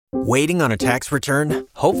Waiting on a tax return?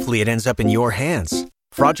 Hopefully it ends up in your hands.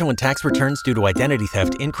 Fraudulent tax returns due to identity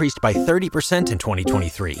theft increased by 30% in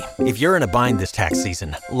 2023. If you're in a bind this tax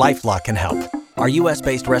season, LifeLock can help. Our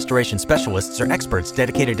U.S.-based restoration specialists are experts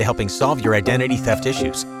dedicated to helping solve your identity theft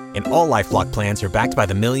issues. And all LifeLock plans are backed by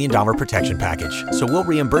the $1 Million Protection Package. So we'll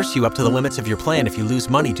reimburse you up to the limits of your plan if you lose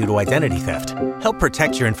money due to identity theft. Help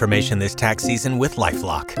protect your information this tax season with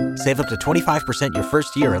LifeLock. Save up to 25% your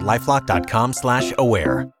first year at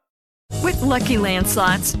LifeLock.com/aware. With Lucky Land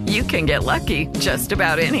Slots, you can get lucky just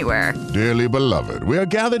about anywhere. Dearly beloved, we are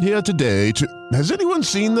gathered here today to... Has anyone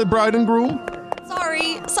seen the bride and groom?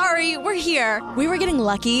 Sorry, we're here. We were getting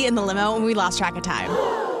lucky in the limo and we lost track of time.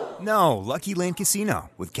 No, Lucky Land Casino,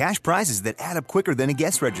 with cash prizes that add up quicker than a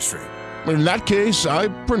guest registry. In that case, I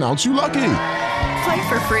pronounce you lucky. Play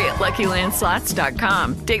for free at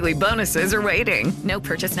LuckyLandSlots.com. Daily bonuses are waiting. No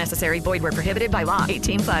purchase necessary. Void where prohibited by law.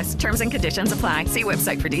 18+. Terms and conditions apply. See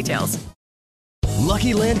website for details.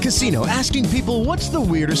 Lucky Land Casino, asking people, what's the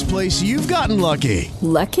weirdest place you've gotten lucky?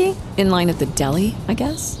 Lucky? In line at the deli, I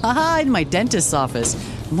guess? Aha, in my dentist's office.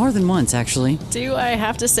 More than once, actually. Do I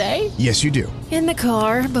have to say? Yes, you do. In the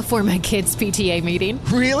car before my kids' PTA meeting.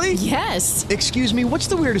 Really? Yes. Excuse me, what's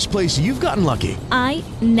the weirdest place you've gotten lucky? I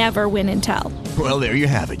never win and tell. Well, there you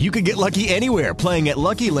have it. You can get lucky anywhere, playing at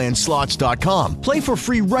LuckyLandSlots.com. Play for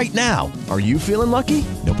free right now. Are you feeling lucky?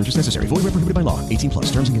 No purchase necessary. Void where prohibited by law. 18+.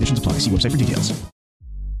 Terms and conditions apply. See website for details.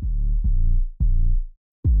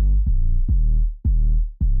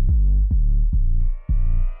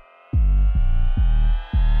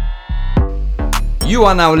 You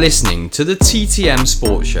are now listening to the TTM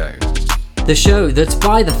Sports Show. The show that's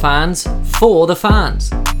by the fans, for the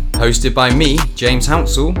fans. Hosted by me, James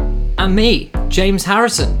Hounsell. And me, James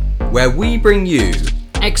Harrison. Where we bring you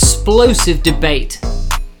explosive debate,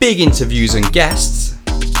 big interviews and guests,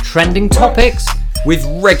 trending topics, with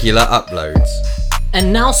regular uploads.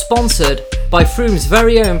 And now sponsored by Froome's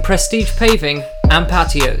very own Prestige Paving and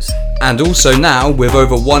Patios. And also now with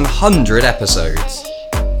over 100 episodes.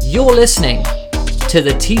 You're listening to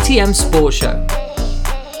the TTM Sports Show.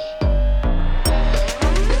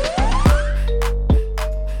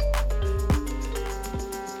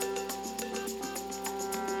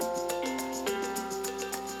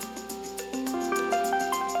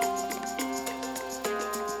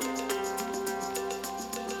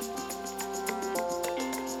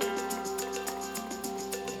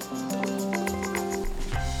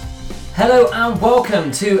 Hello and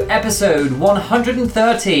welcome to episode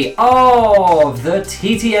 130 of the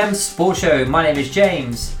TTM Sports Show. My name is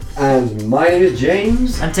James. And my name is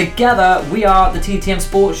James. And together we are the TTM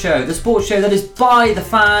Sports Show, the sports show that is by the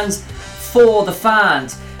fans, for the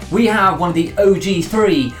fans. We have one of the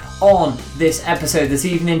OG3 on this episode this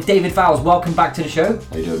evening. David Fowles, welcome back to the show.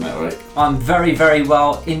 How you doing, mate? All right? I'm very, very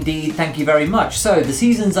well indeed. Thank you very much. So the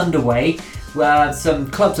season's underway. Where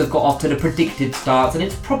some clubs have got off to the predicted starts, and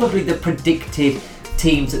it's probably the predicted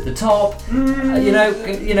teams at the top. You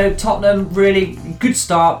know, Tottenham, really good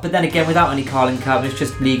start, but then again, without any Carling Cup, it's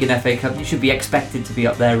just League and FA Cup. You should be expected to be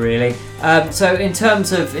up there, really. So in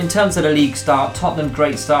terms of the league start, Tottenham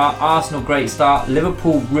great start, Arsenal great start,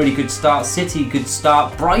 Liverpool really good start, City good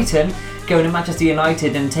start, Brighton going to Manchester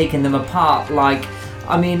United and taking them apart like.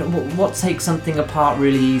 I mean, what takes something apart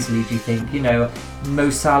really easily, do you think? You know, Mo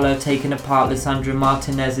Salah taking apart Lisandro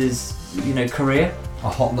Martinez's, career? A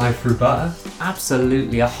hot knife through butter?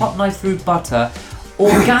 Absolutely, a hot knife through butter, or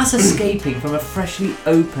gas escaping from a freshly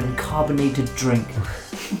opened carbonated drink.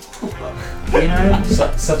 You know?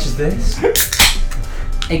 Such as this?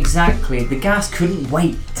 Exactly, the gas couldn't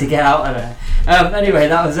wait to get out of there. Anyway,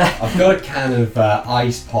 that was it. I've got a can of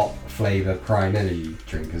ice pop flavour prime energy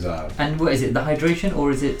drink as well. And what is it, the hydration or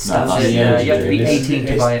is it stuff? No, you have to be 18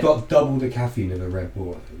 to buy it. It's got double the caffeine of a Red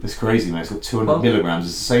Bull, I think. It's crazy, mate. It's got 200 milligrams.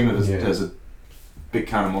 It's the same as a big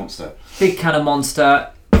can of Monster. Big can of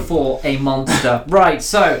Monster for a monster. Right,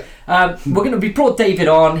 so we brought David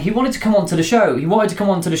on. He wanted to come on to the show. He wanted to come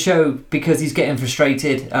on to the show because he's getting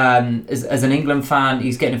frustrated as an England fan.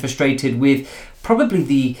 He's getting frustrated with probably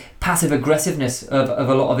the passive aggressiveness of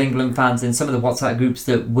a lot of England fans in some of the WhatsApp groups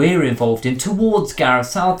that we're involved in towards Gareth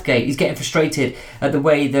Southgate. He's getting frustrated at the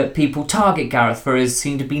way that people target Gareth for his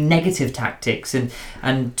seem to be negative tactics.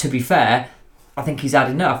 And to be fair, I think he's had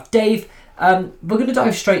enough. Dave, we're going to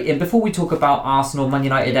dive straight in. Before we talk about Arsenal, Man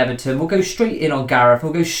United, Everton, we'll go straight in on Gareth.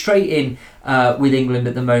 We'll go straight in with England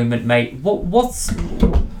at the moment, mate. What's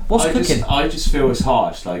cooking? I just feel it's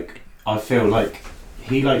harsh. I feel like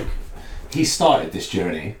he started this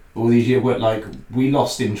journey all these years. We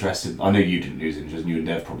lost interest. I know you didn't lose interest. You and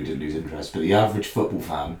Dev probably didn't lose interest. But the average football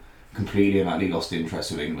fan completely and utterly lost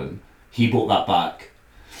interest with England. He brought that back.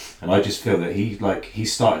 and I just feel that he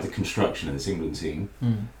started the construction of this England team,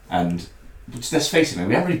 and let's face it, man,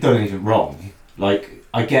 we haven't really done anything wrong. Like,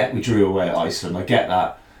 I get we drew away at Iceland, I get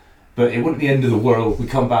that, but it wasn't the end of the world. We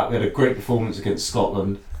come back, we had a great performance against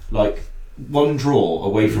Scotland, like one draw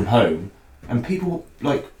away from home, and people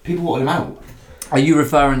wanted him out. Are you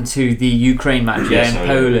referring to the Ukraine match in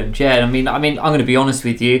Poland? Yeah, I mean, I'm going to be honest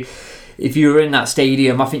with you. If you were in that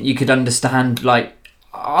stadium, I think you could understand, like,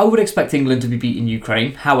 I would expect England to be beating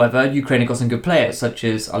Ukraine. However, Ukraine have got some good players, such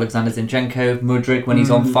as Alexander Zinchenko, Mudryk when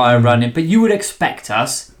he's on fire running. But you would expect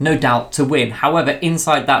us, no doubt, to win. However,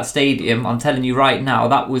 inside that stadium, I'm telling you right now,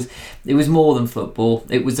 it was more than football.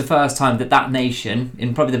 It was the first time that nation,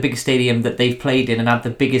 in probably the biggest stadium that they've played in and had the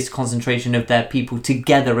biggest concentration of their people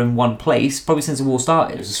together in one place, probably since the war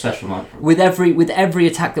started. It was a special night. With every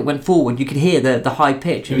attack that went forward, you could hear the high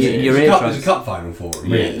pitch in your eardrums. It was a cup final for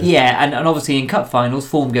them, really. Yeah, and obviously in cup finals,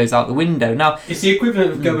 form goes out the window. Now, it's the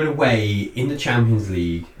equivalent of going away in the Champions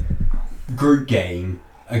League group game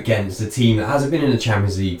against a team that hasn't been in the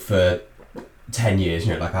Champions League for 10 years,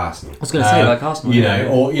 like Arsenal. I was going to say, like Arsenal.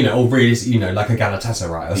 Or really, like a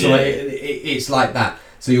Galatasaray. So it's like that.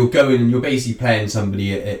 So you're going and you're basically playing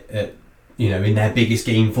somebody at in their biggest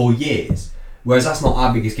game for years. Whereas that's not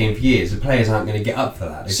our biggest game for years. The players aren't going to get up for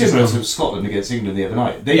that. Similar to Scotland against England the other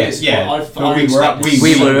night. We were up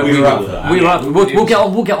for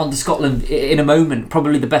that. We'll get on to Scotland in a moment.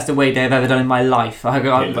 Probably the best away day I've ever done in my life.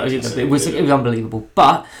 It was unbelievable.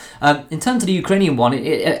 But in terms of the Ukrainian one,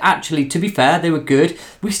 it actually, to be fair, they were good.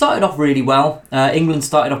 We started off really well. England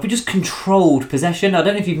started off. We just controlled possession. I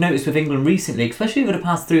don't know if you've noticed with England recently, especially over the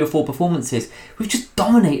past 3 or 4 performances, we've just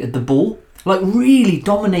dominated the ball. Like, really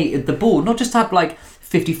dominated the ball. Not just had,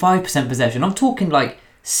 55% possession. I'm talking,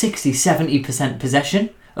 60-70% possession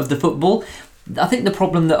of the football. I think the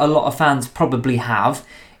problem that a lot of fans probably have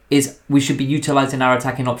is we should be utilising our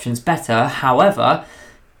attacking options better. However,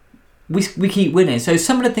 we keep winning. So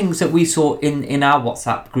some of the things that we saw in our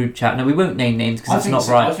WhatsApp group chat, now we won't name names because it's not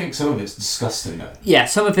right. I think some of it's disgusting though. Yeah,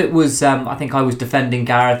 some of it was, I think I was defending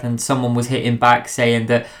Gareth and someone was hitting back saying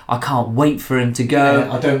that I can't wait for him to go.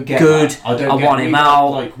 Yeah, I don't get good. That. I want him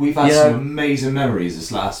out. We've had some amazing memories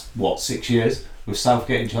this last, 6 years with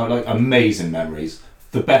Southgate and Charlie, amazing memories.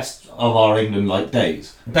 The best of our England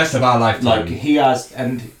days. Best of our lifetime. He has,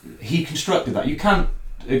 and he constructed that. You can't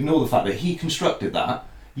ignore the fact that he constructed that.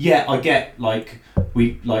 Yeah, I get our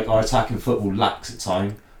attacking football lacks at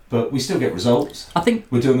time, but we still get results. I think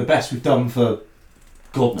we're doing the best we've done for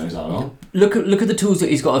God knows how long. Look at the tools that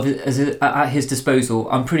he's got at his disposal.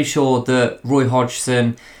 I'm pretty sure that Roy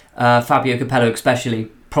Hodgson, Fabio Capello especially,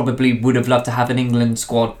 probably would have loved to have an England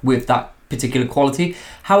squad with that particular quality.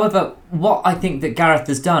 However, what I think that Gareth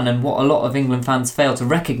has done and what a lot of England fans fail to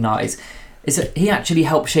recognise is that he actually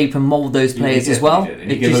helped shape and mould those players as well. Do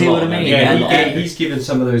you see what I mean? Yeah, he's given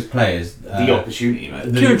some of those players the opportunity,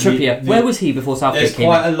 mate. Kieran Trippier, where was he before Southgate came in?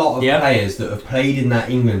 There's quite a lot of players that have played in that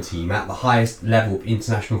England team at the highest level of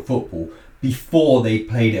international football before they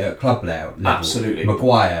played it at club level. Absolutely.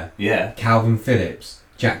 Maguire, Calvin Phillips,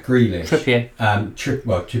 Jack Grealish, Trippier.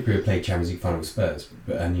 Trippier played Champions League final with Spurs,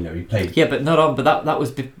 but he played. Yeah, but not on. But that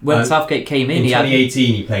was when Southgate came in. In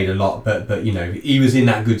 2018, he played a lot, but he was in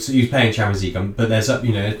that good. He was playing Champions League, but there's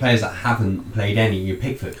players that haven't played any.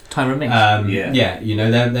 Pickford, Tyrone Mings.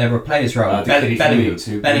 There were players throughout.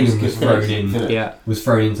 Bellingham was thrown in. Was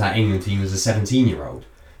thrown into that England team as a 17-year-old.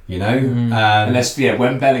 And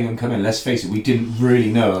when Bellingham came in, let's face it, we didn't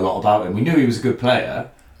really know a lot about him. We knew he was a good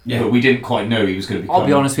player. Yeah. But we didn't quite know he was going to become. I'll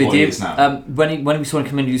be honest with you. When we saw him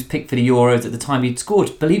come in, he was picked for the Euros at the time. He'd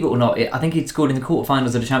scored, believe it or not. I think he'd scored in the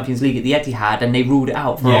quarterfinals of the Champions League at the Etihad, and they ruled it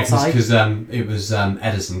out for offside. because it was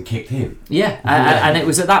Ederson kicked him. Yeah, and it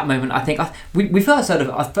was at that moment. I think we first heard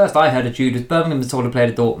of. First, I heard of Jude as Birmingham was told to play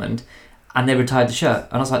at Dortmund, and they retired the shirt,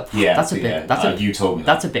 and I was like, you told me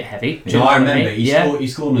that's a bit heavy. No, I remember he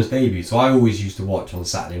scored on his debut, so I always used to watch on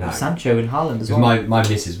Saturday night. Sancho and Haaland as well. My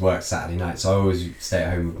missus worked Saturday night, so I always used to stay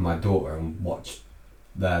at home with my daughter and watch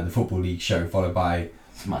the Football League show, followed by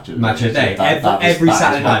Match of the Day. Every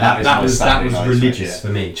Saturday night. That was religious for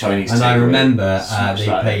me. Chinese and I remember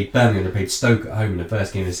Birmingham. They played Stoke at home in the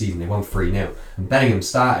first game of the season. They won 3-0. And Bellingham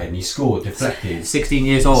started and he scored, deflected. 16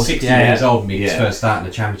 years old. 16 years old. His first start in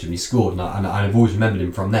the Championship. And he scored, and I've always remembered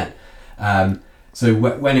him from then. So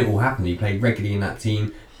when it all happened, he played regularly in that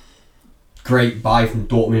team. Great buy from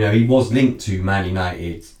Dortmund. He was linked to Man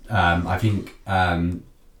United. I think it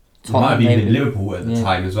might have been in Liverpool at the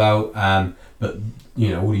time as well. But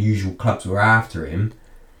all the usual clubs were after him,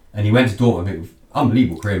 and he went to Dortmund. I think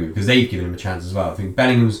unbelievable career move because they've given him a chance as well. I think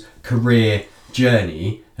Bellingham's career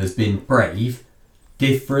journey has been brave,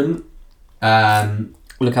 different.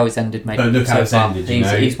 Look how it's ended, mate. But look how it's ended,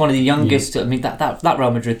 He's one of the youngest. I mean, that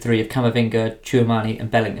Real Madrid 3 of Camavinga, Tchouaméni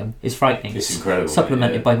and Bellingham is frightening. It's incredible.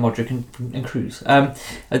 Supplemented by Modric and Kroos.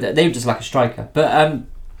 They were just like a striker. But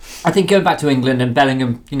I think going back to England and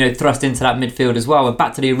Bellingham, thrust into that midfield as well, and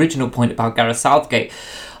back to the original point about Gareth Southgate.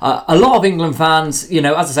 A lot of England fans, as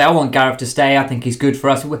I say, I want Gareth to stay. I think he's good for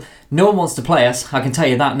us. No one wants to play us. I can tell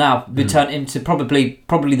you that now. We turn into probably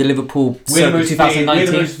the Liverpool circa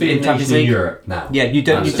 2019 in Champions League. In Europe now. Yeah, you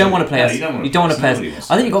don't want to play us. You don't want to play us.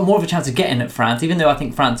 I think you've got more of a chance of getting at France, even though I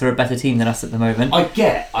think France are a better team than us at the moment. I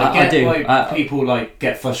get why people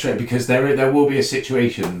get frustrated, because there will be a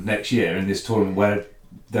situation next year in this tournament where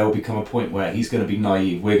there will become a point where he's going to be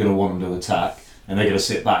naive. We're going to want him to attack, and they're going to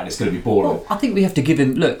sit back, and it's going to be boring. Well, I think we have to give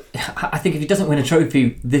him. Look, I think if he doesn't win a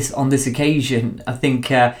trophy on this occasion, I think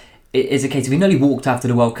it is a case of he nearly walked after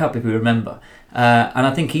the World Cup, if we remember, and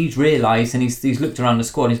I think he's realised and he's looked around the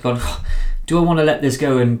squad and he's gone, do I want to let this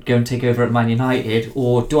go and take over at Man United,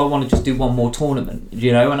 or do I want to just do one more tournament?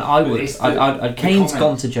 And I would. Kane's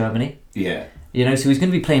gone to Germany. Yeah. So he's going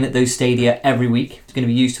to be playing at those stadia every week. He's going to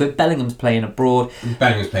be used to it. Bellingham's playing abroad.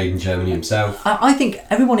 Bellingham's played in Germany himself. I think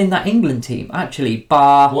everyone in that England team, actually,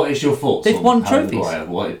 bar... What is your thoughts they've on won Harry trophies.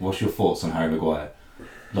 Maguire? What's your thoughts on Harry Maguire?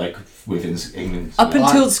 Like, within England? Up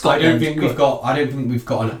until Scotland... I don't think we've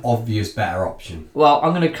got an obvious better option. Well,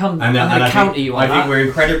 I'm going to counter you on that. I think we're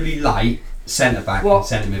incredibly light centre-back and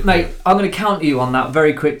centre-midfield. Mate, I'm going to counter you on that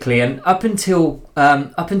very quickly. And up until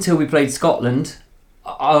we played Scotland...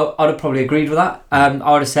 I'd have probably agreed with that. I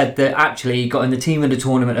would have said that actually he got in the team of the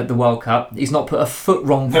tournament at the World Cup. He's not put a foot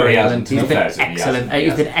wrong for England. He's been excellent.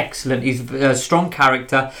 He's been excellent. He's a strong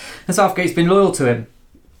character, and Southgate's been loyal to him.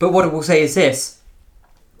 But what I will say is this: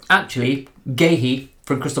 actually, Gahey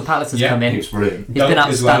from Crystal Palace has come in. He was brilliant. He's been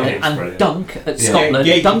outstanding, and Dunk at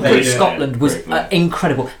Scotland. Dunk at Scotland was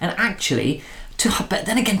incredible. And actually, but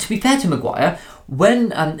then again, to be fair to Maguire,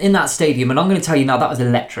 when in that stadium, and I'm going to tell you now, that was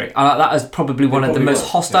electric. That was probably one of the most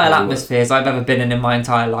hostile atmospheres I've ever been in my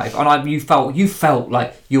entire life. And you felt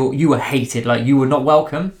like you were hated, like you were not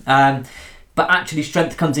welcome. But actually,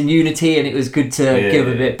 strength comes in unity, and it was good to give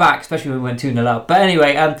a bit back, especially when we went 2-0 up. But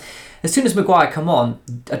anyway, as soon as Maguire come on,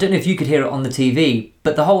 I don't know if you could hear it on the TV,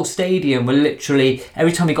 but the whole stadium were literally,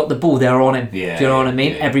 every time he got the ball, they were on him. Yeah, do you know what I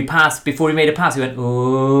mean? Every pass, before he made a pass, he went,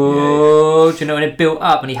 oh, do you know, and it built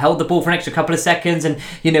up, and he held the ball for an extra couple of seconds, and,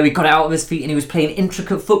 he got it out of his feet, and he was playing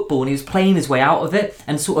intricate football, and he was playing his way out of it,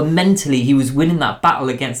 and sort of mentally, he was winning that battle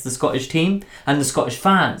against the Scottish team and the Scottish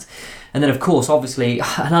fans. And then, of course, obviously,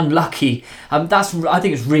 an unlucky. I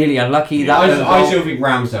think it's really unlucky. I still think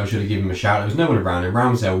Ramsdale should have given him a shout. There was no one around him.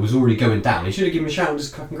 Ramsdale was already going down. He should have given him a shout and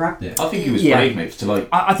just fucking grabbed it. I think he was brave, mate.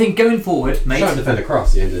 I think going forward, mate. Trying to defend a cross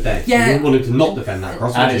at the end of the day. Yeah. You wouldn't want him to not defend that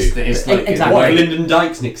cross, would you? Exactly. What if Lyndon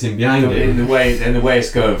Dykes nicks him behind him? In the way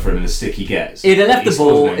it's going for him and the stick he gets. He'd have left the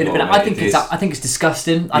ball. I think it's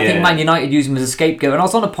disgusting. I think Man United use him as a scapegoat. And I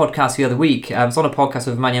was on a podcast the other week. I was on a podcast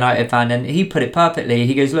with a Man United fan, and he put it perfectly.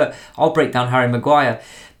 He goes, "Look, I'll break down Harry Maguire."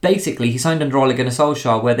 Basically, he signed under Ole Gunnar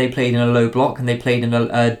Solskjaer, where they played in a low block and they played in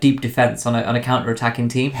a deep defence on a counter-attacking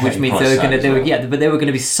team, which means they were going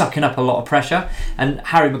to be sucking up a lot of pressure. And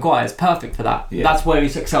Harry Maguire is perfect for that. Yeah. That's where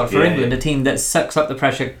he's excelled for England, a team that sucks up the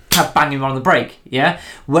pressure, bang him on the break. Yeah,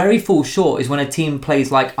 where he falls short is when a team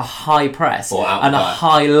plays like a high press and a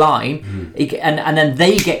high line, and then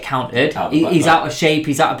they get countered. He's out of shape.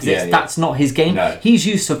 He's out of position. That's not his game. No. He's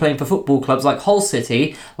used to playing for football clubs like Hull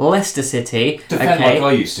City, Leicester City. Defend like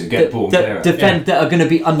I used to get the ball defend that are going to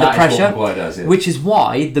be under pressure, does, which is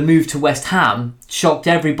why the move to West Ham shocked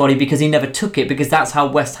everybody, because he never took it, because that's how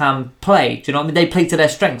West Ham play. Do you know what I mean? They play to their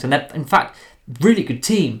strengths, and they're, in fact, really good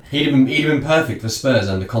team. He'd have been perfect for Spurs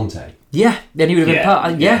under Conte. Yeah, then he would have been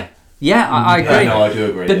perfect. I agree. No, I do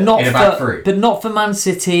agree. But not for Man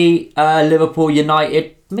City, Liverpool,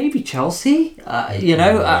 United. Maybe Chelsea. I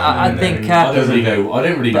think. I don't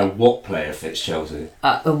really know what player fits Chelsea.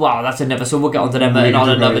 Well, that's another. So we'll get onto them on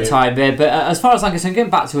another time. But as far as I'm concerned, getting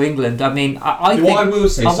back to England, I mean, I think what I will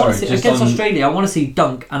say, against Australia, I want to see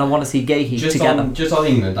Dunk and I want to see Gahey together. Just on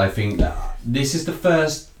England, I think that this is the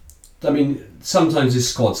first. I mean, sometimes his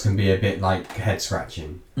squads can be a bit like head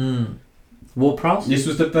scratching. Ward-Prowse? This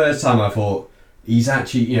was the first time I thought he's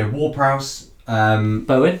actually, Ward-Prowse,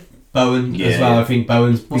 Bowen as well. I think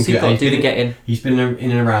Bowen's been What's he got to do to get in? He's been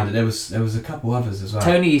in and around it. There was a couple others as well.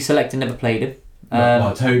 Tony selected, never played him.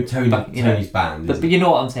 Tony's banned. But you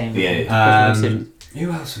know what I'm saying. Yeah.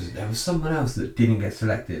 Who else was it? There was someone else that didn't get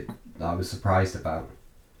selected that I was surprised about.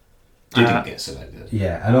 Didn't get selected.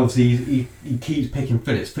 Yeah, and obviously he keeps picking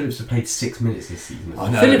Phillips. Phillips have played 6 minutes this season.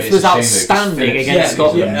 Phillips was outstanding against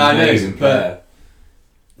Scotland. Yeah, I know, but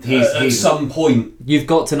at some point, you've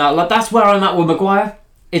got to know. Like, that's where I'm at with Maguire.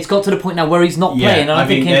 It's got to the point now where he's not playing, and I'm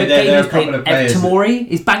thinking, but Kane's playing. Tomori,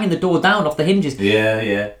 he's banging the door down off the hinges.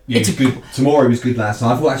 Yeah. It's good. Tomori was good last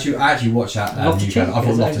night. I actually watched that. I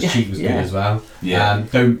thought Loftus-Cheek was good as well. Yeah.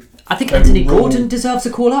 I think Anthony Gordon deserves a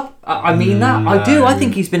call up. I mean that. I do. I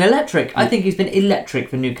think he's been electric. I think he's been electric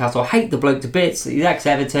for Newcastle. I hate the bloke to bits. He's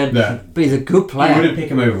ex-Everton, but he's a good player. You wouldn't pick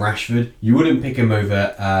him over Rashford. You wouldn't pick him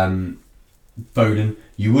over Foden.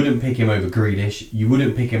 You wouldn't pick him over Grealish. You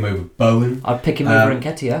wouldn't pick him over Bowen. I'd pick him over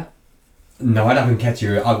Nketiah. No, I'd have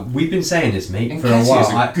Nketiah. We've been saying this, mate, for a while.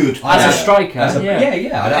 As a striker. I'd have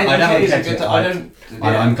Nketiah.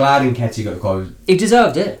 I'm glad Nketiah got the goal. He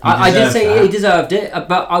deserved it. I did say he deserved it,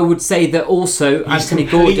 but I would say that also Anthony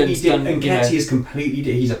Gordon's done. Nketiah is completely.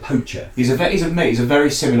 He's a poacher. He's a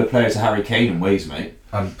very similar player to Harry Kane in ways, mate.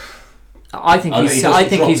 I think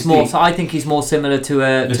he's more similar to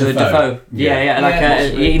a Defoe.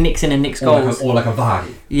 He nicks in and nicks goals, or like a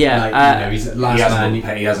Vardy. Yeah, he's last man.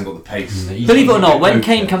 He hasn't got the pace. Believe it or not, when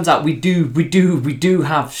Kane comes out, we do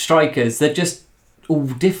have strikers. They're just all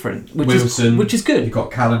different, which is good. You've got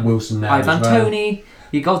Callum Wilson now. Ivan Toney.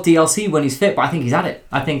 You got DLC when he's fit, but I think he's at it.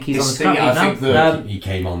 I think he's on the scrap now. He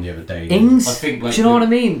came on the other day. Ings, do you know what I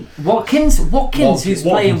mean? Watkins, who's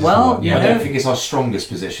playing well. I don't think it's our strongest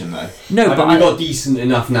position though. No, but we've got decent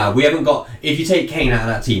enough now. We haven't got. If you take Kane out of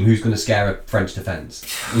that team, who's going to scare a French defence?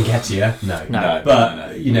 Nketiah, no.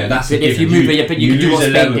 But you know that's if you move it, but you do what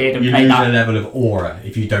Spain did and play that. You lose a level of aura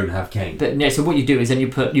if you don't have Kane. But no, so what you do is then you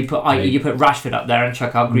put Rashford up there and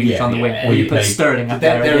chuck out Grealish on the wing, or you put Sterling up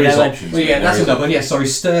there. There is options. Well, yeah, that's another one. Yeah, sorry,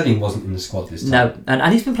 Sterling wasn't in the squad this time. No,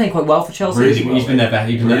 and he's been playing quite well for Chelsea. Really well. He's been there better.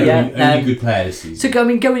 He's been only good player this season. So I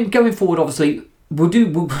mean, going forward, obviously.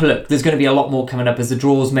 Look, there's going to be a lot more coming up as the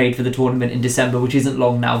draw's made for the tournament in December, which isn't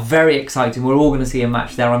long now. Very exciting. We're all going to see a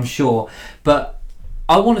match there, I'm sure. But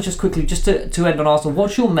I want to just quickly, to end on Arsenal,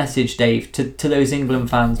 what's your message, Dave, to those England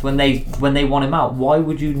fans when they want him out? Why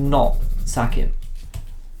would you not sack him?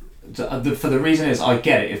 For the reason is, I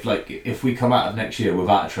get it. If we come out of next year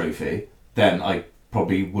without a trophy, then I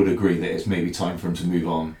probably would agree that it's maybe time for him to move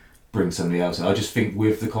on, bring somebody else in. I just think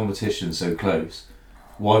with the competition so close,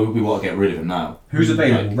 why would we want to get rid of him now? Who's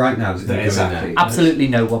available right now? Exactly. Absolutely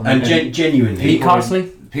no one. And genuinely, Lee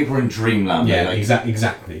Carsley. People are in dreamland. Yeah,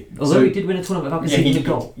 exactly. Although he did win a tournament without conceding a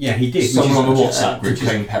goal. Yeah, he did. Someone on the WhatsApp group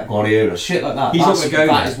playing Pep Guardiola, shit like that. He's not going to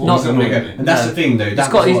go. Not going to go. And that's the thing,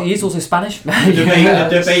 though. He's also Spanish. The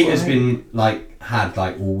debate has been had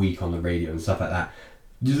all week on the radio and stuff like that.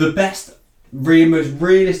 The best, most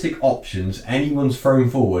realistic options anyone's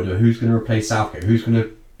thrown forward are who's going to replace Southgate, who's going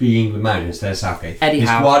to be England manager instead of Southgate. Eddie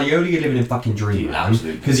Howe. Guardiola, you're living in fucking dreamland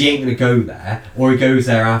because he ain't going to go there, or he goes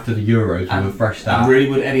there after the Euros with a fresh start. Really,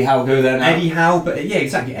 would Eddie Howe go there now? Eddie Howe, but yeah,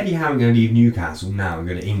 exactly. Eddie Howe going to leave Newcastle now and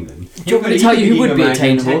go to England. Do you want me to tell you who would be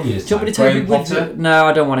attainable? Do you want me to tell you who would? No,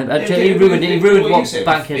 I don't want him. He ruined what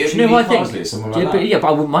Bank is. Do you know what I think? But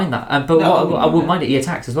I wouldn't mind that. But I wouldn't mind it. He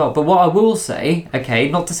attacks as well. But what I will say, okay,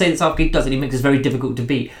 not to say that Southgate doesn't. He makes us very difficult to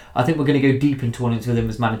beat. I think we're going to go deep in tournaments with him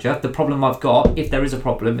as manager. The problem I've got, if there is a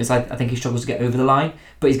problem, is I think he struggles to get over the line,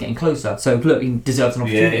 but he's getting closer. So look, he deserves an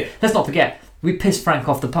opportunity. Yeah. Let's not forget, we pissed France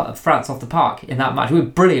off the park in that match. We were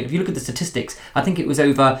brilliant. If you look at the statistics, I think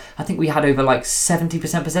we had over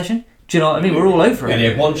 70% possession. Do you know what I mean? We're all over it. Yeah, they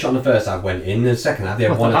had one shot in the first half, went in the second half, they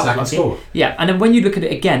had one attack and scored. Yeah, and then when you look at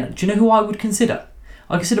it again, do you know who I would consider?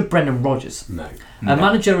 I consider Brendan Rodgers. A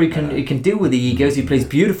manager who can deal with the egos. He plays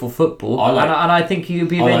beautiful football, and I think he would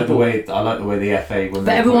be available. I like the way the FA. But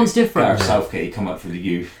everyone's different. Gareth Southgate, he come up through the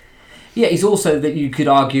youth. Yeah, he's also that you could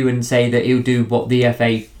argue and say that he'll do what the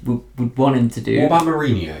FA would want him to do. What about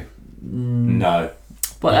Mourinho? No.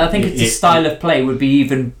 But I think his style of play would be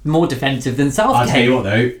even more defensive than Southgate. I'll tell you what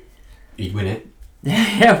though, he'd win it.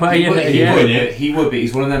 Yeah, well, he would be.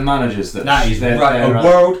 He's one of them managers that is right. A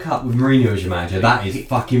World Cup with Mourinho as your manager. That is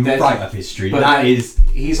fucking right up his street. That is.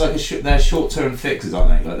 He's like they're short-term fixes,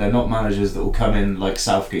 aren't they? Like they're not managers that will come in like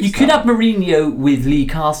Southgate. You could have Mourinho with Lee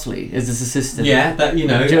Carsley as his assistant. Yeah, that with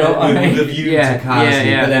a view to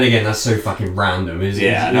Carsley. But then again, that's so fucking random, isn't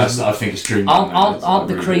it? I think it's true. Aren't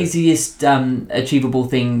the craziest achievable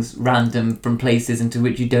things random from places into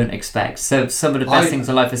which you don't expect? So some of the best things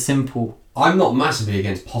in life are simple. I'm not massively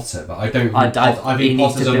against Potter, but I think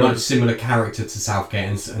Potter's a much similar character to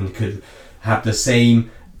Southgate and could have the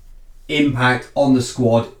same impact on the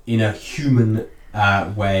squad in a human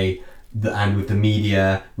way, and with the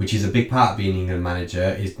media, which is a big part of being England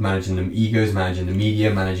manager, is managing the egos, managing the media,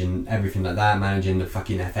 managing everything like that, managing the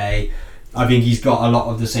fucking FA. I think he's got a lot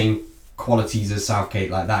of the same qualities as Southgate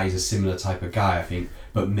like that. He's a similar type of guy, I think,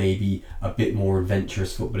 but maybe a bit more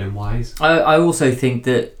adventurous footballing wise. I also think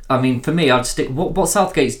that, I mean, for me, I'd stick. What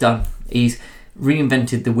Southgate's done, he's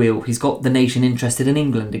reinvented the wheel. He's got the nation interested in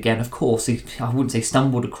England again. Of course, I wouldn't say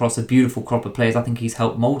stumbled across a beautiful crop of players. I think he's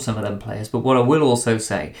helped mould some of them players. But what I will also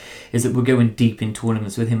say is that we're going deep in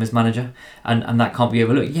tournaments with him as manager, and that can't be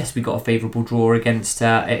overlooked. Yes, we got a favourable draw against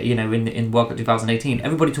in World Cup 2018.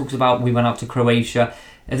 Everybody talks about we went out to Croatia.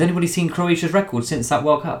 Has anybody seen Croatia's record since that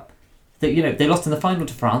World Cup? They lost in the final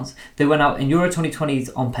to France. They went out in Euro 2020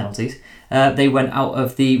 on penalties. They went out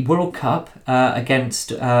of the World Cup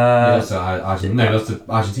against lost to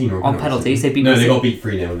Argentina on penalties. They got beat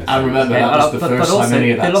 3-0. I remember that was the first time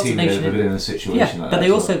any of that team had ever been in a situation like that. But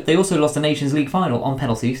they also lost the Nations League final on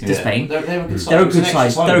penalties to Spain. They're a good side. They're a good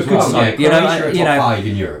side. They're a good side. Top 5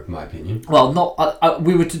 in Europe, in my opinion. Well, not.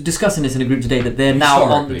 We were discussing this in a group today that they're now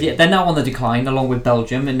on the decline along with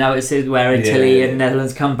Belgium, and now it's where Italy and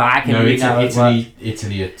Netherlands come back. And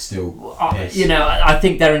Italy are still. I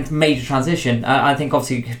think they're in major transition. I think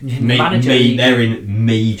obviously they're in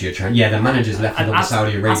major the manager's left to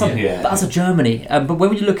Saudi Arabia. That's a Germany. But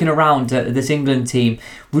when you're looking around this England team,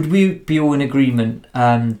 would we be all in agreement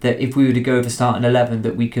that if we were to go over starting 11,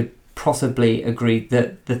 that we could possibly agree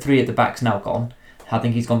that the three at the back's now gone? I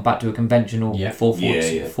think he's gone back to a conventional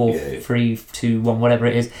 4-3-2-1, whatever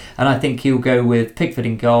it is, and I think he'll go with Pickford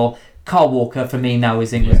in goal. Carl Walker for me now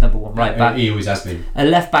is England's number one right back. He always has been. A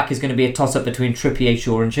left back is going to be a toss up between Trippier,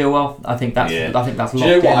 Shaw, and Chilwell. I think that's locked. Do you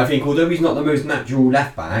know what? I think although he's not the most natural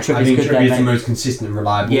left back, I think Trippier's the most consistent and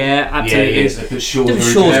reliable. Yeah, absolutely. Yeah, he is. But Shaw's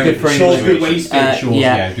good for England. Shaw's good when he's fit.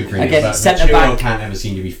 Shaw's good for England. Again, centre back can't ever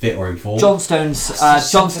seem to be fit or in form. John Stones is a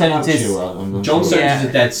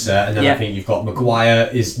dead set, and then I think you've got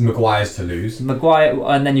Maguire's to lose. Maguire,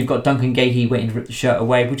 and then you've got Duncan Gahey waiting to rip the shirt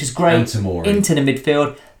away, which is great. And Tomori. Into the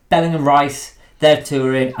midfield, Bellingham, Rice. They're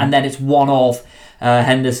touring, and then it's one of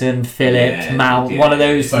Henderson, Phillips, Mount, one of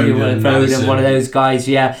those, Foden, one of those guys,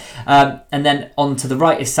 and then on to the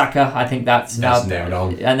right is Saka. I think that's nailed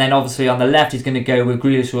on. And then obviously on the left he's going to go with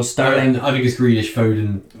Grealish or Sterling. I think it's Grealish,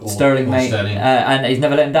 Foden, or Sterling, or mate. Sterling. And he's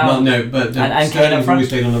never let him down. No, but Sterling's always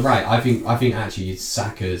played on the right. I think actually it's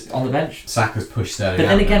Saka's on the bench. Saka's pushed Sterling. But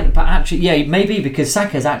then again, maybe because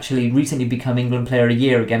Saka's actually recently become England Player of the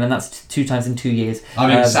Year again, and that's 2 times in 2 years. I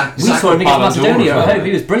mean, we saw him against Macedonia at home.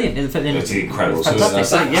 He was brilliant. It's incredible. Fantastic.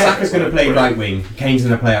 Saka's going to play right wing. Kane's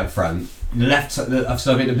going to play up front. The left, so I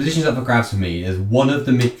think the positions up for grabs for me is one of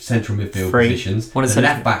the central midfield positions, the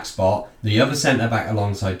left back spot, the other centre back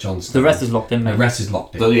alongside Johnston. The rest is locked in, mate. The rest is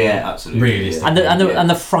locked in. Yeah, absolutely. Realistic. And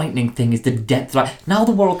the frightening thing is the depth. Like now,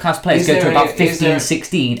 the world class players go to about 15,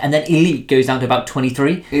 16, and then elite goes down to about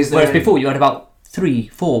 23. Whereas before you had about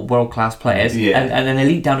 3-4 world class players, and then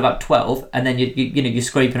elite down to about 12, and then you're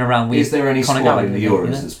scraping around with. Is there any squad in the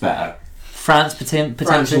Euros that's better? France potentially.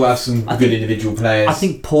 France will have some good individual players. I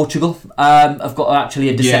think Portugal have got actually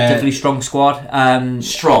a deceptively strong squad.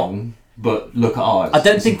 Strong, but look at ours. I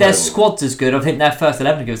don't think their squad's as good. I think their first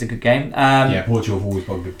 11 gives a good game. Portugal have always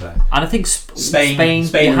got good players. And I think Spain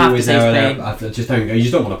you have to say Spain. I just don't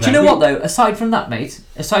want to play. Do you know what though? Aside from that, mate.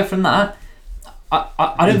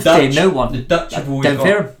 I don't fear no one. The Dutch have always don't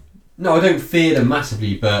fear them. No, I don't fear them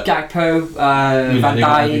massively, but Gakpo, Van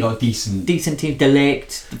Dijk, they got a decent team. De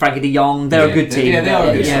Ligt, Frankie De Jong, they're a good team. Yeah, they are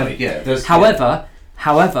a good side. Yeah.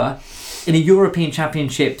 However, in the European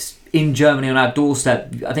Championships in Germany on our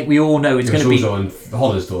doorstep, I think we all know it's going to be. Also on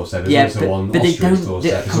Holland's doorstep. It's also on Austria's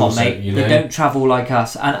doorstep. Come on, mate. They don't travel like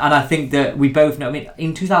us, and I think that we both know. I mean,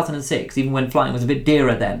 in 2006, even when flying was a bit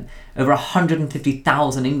dearer then, over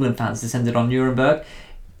 150,000 England fans descended on Nuremberg.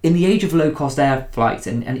 In the age of low-cost air flights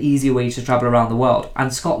and easier ways to travel around the world,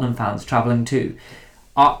 and Scotland fans travelling too,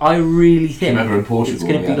 I really think remember in Portugal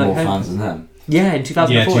we had more fans than them. Yeah, in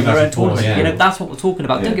 2004 in their own tournament. Yeah. That's what we're talking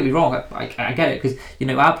about. Don't get me wrong, I get it, because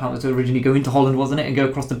our plan was to originally go into Holland, wasn't it, and go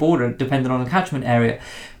across the border, depending on the catchment area.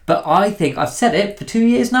 But I think I've said it for 2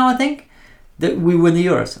 years now. I think that we win the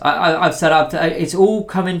Euros. I've said it's all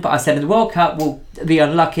coming, but I said in the World Cup we'll be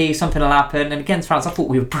unlucky, something will happen, and against France I thought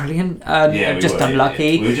we were brilliant,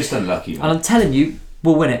 unlucky. We were just unlucky, man. And I'm telling you,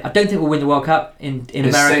 we'll win it. I don't think we'll win the World Cup in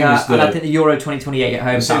America, and I think the Euro 2028 at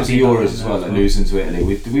home. The same as the Euros as well, like losing to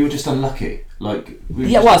Italy. We were just unlucky.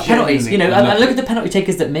 Penalties, and look at the penalty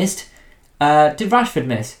takers that missed. Did Rashford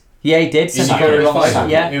miss? Yeah, he did. Sent the goal a long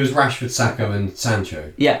way. Yeah, it was Rashford, Saka, and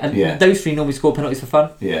Sancho. Yeah, and those three normally score penalties for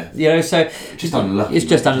fun. Yeah, you know, so just unlucky. It's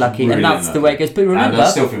just unlucky, really and that's unlucky. The way it goes. But remember, and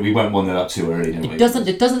I still think we went 1-0 up too early. Didn't we? It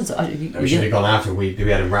doesn't. We should have gone after. We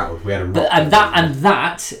had him rattled. We had him. And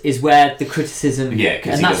that is where the criticism. Yeah,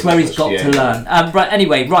 and that's where he's got to learn. Right.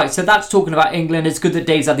 Anyway, right. So that's talking about England. It's good that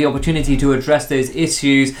Dave's had the opportunity to address those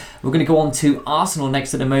issues. We're going to go on to Arsenal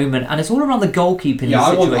next at the moment, and it's all around the goalkeeping.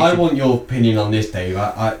 Yeah, situation. I want your opinion on this, Dave.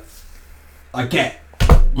 I get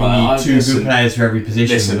you need two good players for every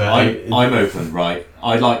position. Listen, but I'm open, right?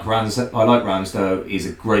 I like Ramsdale. He's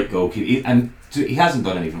a great goalkeeper, and he hasn't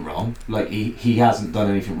done anything wrong. Like he hasn't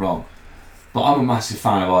done anything wrong. But I'm a massive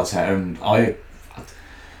fan of Arteta, and I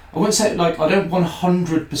wouldn't say I don't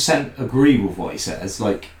 100% agree with what he says.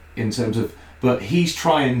 Like in terms of, but he's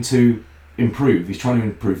trying to improve. He's trying to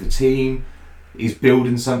improve the team. He's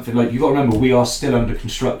building something. Like, you got to remember, we are still under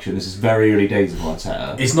construction. This is very early days of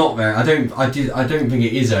Arteta. It's not very. I don't think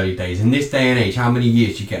it is early days. In this day and age, how many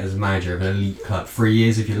years do you get as a manager of an elite club? 3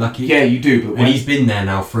 years if you're lucky. Yeah, you do. But he's been there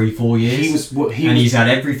now 3-4 years. He's had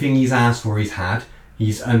everything he's asked for. He's had.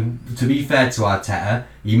 To be fair to Arteta,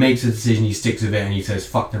 he makes a decision, he sticks with it, and he says,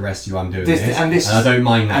 "Fuck the rest of you, I'm doing this." And I don't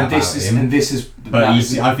mind that about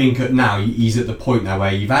him. I think now he's at the point now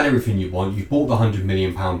where you've had everything you want. You've bought the £100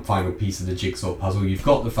 million final piece of the jigsaw puzzle. You've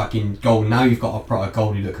got the fucking goal. Now you've got a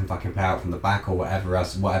goalie that can fucking play out from the back or whatever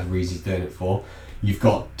else, whatever reason he's doing it for. You've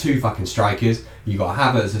got two fucking strikers. You've got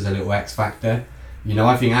Havertz as a little X factor. You know,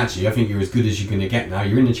 I think you're as good as you're going to get now.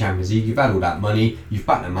 You're in the Champions League, you've had all that money, you've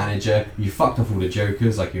backed the manager, you've fucked off all the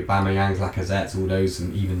jokers like your Aubameyangs, Lacazettes, all those,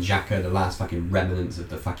 and even Xhaka, the last fucking remnants of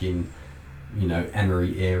the fucking,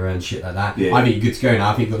 Emery era and shit like that. Yeah. I think you're good to go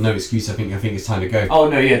now. I think you've got no excuse. I think it's time to go. Oh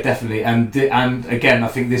no, yeah, definitely. And again, I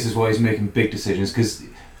think this is why he's making big decisions, because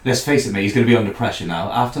let's face it, mate, he's going to be under pressure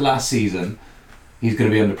now. After last season, he's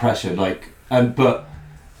going to be under pressure. But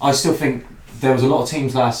I still think there was a lot of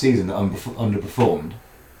teams last season that underperformed,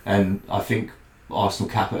 and I think Arsenal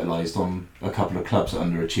capitalised on a couple of clubs that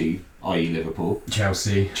underachieved, i.e. Liverpool,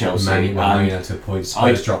 Chelsea, Man United to a point.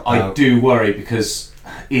 Spurs dropped out. I do worry, because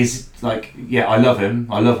I love him,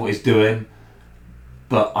 I love what he's doing,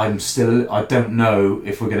 but I don't know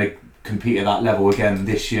if we're going to compete at that level again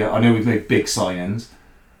this year. I know we've made big signings,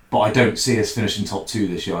 but I don't see us finishing top 2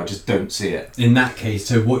 this year. I just don't see it. In that case,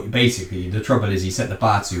 so what? Basically, the trouble is he set the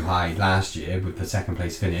bar too high last year with the second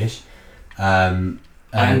place finish, and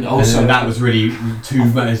also that was really too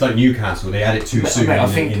much. It's like Newcastle; they had it too soon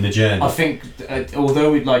in the journey. I think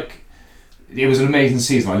although it was an amazing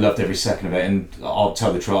season. I loved every second of it, and I'll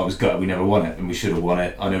tell the truth, I was gutted we never won it, and we should have won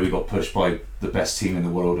it. I know we got pushed by the best team in the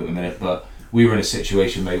world at the minute, but we were in a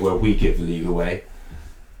situation, mate, where we give the league away.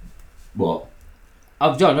 What?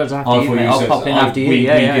 I'll pop in after you. We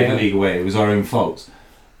give the league away. It was our own fault.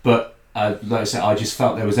 But like I said, I just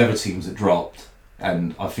felt there was other teams that dropped,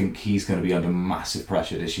 and I think he's going to be under massive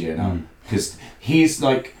pressure this year now, because he's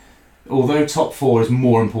although top 4 is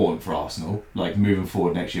more important for Arsenal, moving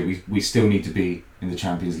forward next year, we still need to be in the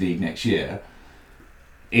Champions League next year.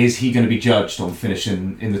 Is he going to be judged on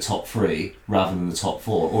finishing in the top 3 rather than the top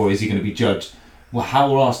 4, or is he going to be judged? Well,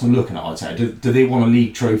 how are Arsenal looking at Arteta? Do they want a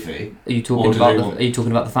league trophy? Are you talking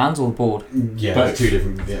about the fans or the board? Yeah, both. Two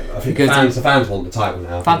different. Yeah, I think the fans want the title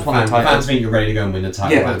now. Fans want the title. Fans think you're ready to go and win the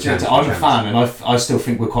title. Yeah, but I'm a fan, and I still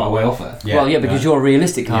think we're quite a way off it. Yeah, because you're a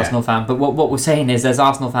realistic Arsenal fan. But what we're saying is, there's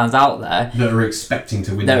Arsenal fans out there that are expecting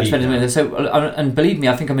to win. They're expecting to win. So, and believe me,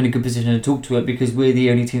 I think I'm in a good position to talk to it, because we're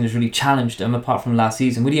the only team that's really challenged them. Apart from last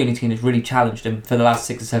season, we're the only team that's really challenged them for the last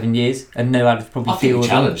 6 or 7 years, and no one probably feel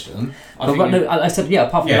challenged them. I said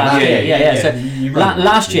apart from last year.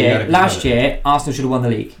 So last year, Arsenal should have won the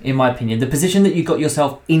league, in my opinion. The position that you got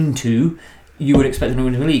yourself into, you would expect them to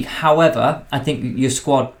win the league. However, I think your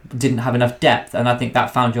squad didn't have enough depth, and I think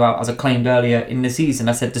that found you out, as I claimed earlier in the season.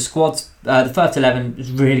 I said the squad's the first 11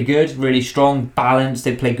 is really good, really strong, balanced.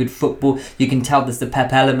 They play good football. You can tell there's the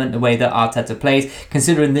pep element, the way that Arteta plays.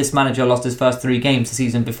 Considering this manager lost his first 3 games the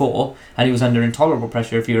season before, and he was under intolerable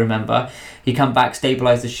pressure, if you remember. He come back,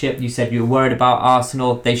 stabilised the ship. You said you were worried about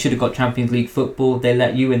Arsenal. They should have got Champions League football. They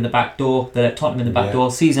let you in the back door. They let Tottenham in the back door.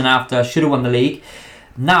 Season after, should have won the league.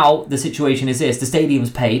 Now the situation is this: the stadium's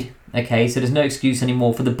paid. Okay, so there's no excuse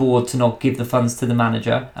anymore for the board to not give the funds to the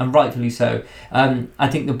manager, and rightfully so. I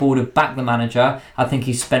think the board have backed the manager. I think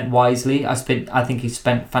he's spent wisely. I think he's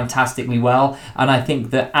spent fantastically well, and I think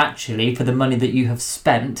that actually for the money that you have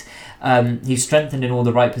spent, He's strengthened in all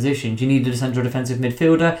the right positions. You needed a central defensive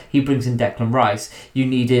midfielder. He brings in Declan Rice. You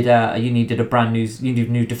needed a brand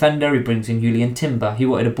new defender. He brings in Julian Timber. He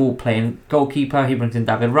wanted a ball playing goalkeeper. He brings in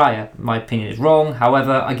David Raya. My opinion is wrong.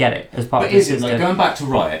 However, I get it as part of the system. Like, going back to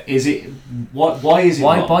Raya? Is it why is it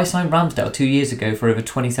why wrong? Why sign Ramsdale 2 years ago for over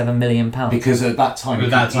 £27 million? Because at that time,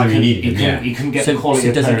 you needed him. You couldn't get the quality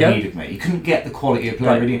of player he needed, mate. You couldn't get the quality of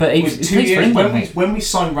player he needed. But he 2 years England, when we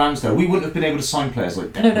signed Ramsdale, we wouldn't have been able to sign players like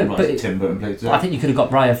Declan Rice, Timber, and players. I think you could have got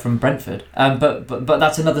Raya from Brentford, but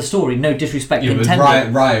that's another story. No disrespect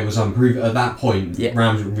intended. Raya was unproven at that point. Yeah.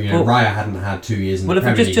 Raya hadn't had 2 years in the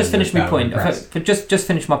Premier League. Just finish my point. Just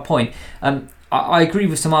finish my point. I agree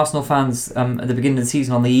with some Arsenal fans at the beginning of the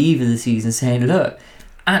season, on the eve of the season, saying, look,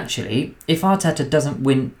 actually, if Arteta doesn't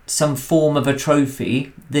win some form of a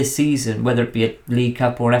trophy this season, whether it be a League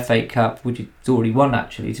Cup or an FA Cup, which he's already won,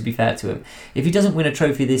 actually, to be fair to him, if he doesn't win a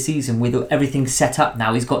trophy this season with everything set up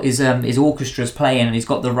now, he's got his orchestras playing, and he's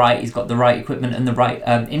got the right equipment and the right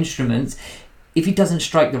instruments. If he doesn't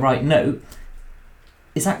strike the right note,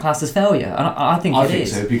 is that classed as failure? And I think it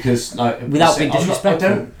is. I think so, because without being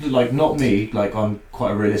disrespectful, I'm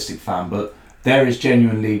quite a realistic fan, but there is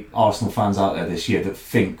genuinely Arsenal fans out there this year that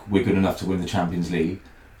think we're good enough to win the Champions League.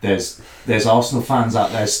 There's Arsenal fans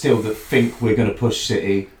out there still that think we're going to push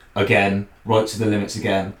City again, right to the limits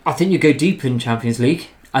again. I think you go deep in Champions League.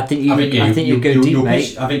 I think you go deep,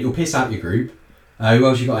 mate. I think you'll piss out your group. Who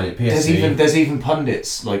else you got in it? PSG. There's even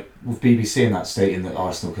pundits like with BBC and that stating that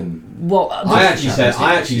Arsenal can. Well, I actually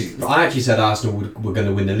said Arsenal were going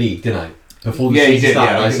to win the league, didn't I? Before the season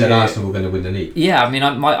started, I said Arsenal were going to win the league. Yeah, I mean,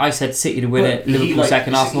 I said City to win it, Liverpool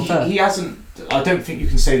second, Arsenal third. He hasn't. I don't think you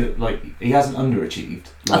can say that he hasn't underachieved.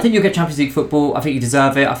 I think you'll get Champions League football. I think you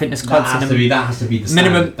deserve it. I think this club's that has to be the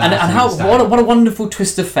minimum. What a wonderful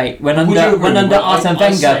twist of fate when under Arsene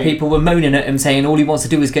Wenger, people were moaning at him saying all he wants to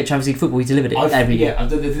do is get Champions League football. He delivered it every year. Yeah,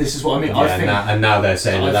 this is what I mean. And now they're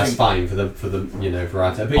saying that's fine for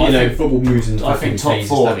Arteta. But football moves and I think top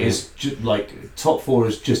four is top four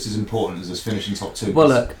is just as important as us finishing top two. Well,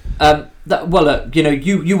 look.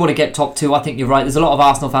 You want to get top two. I think you're right. There's a lot of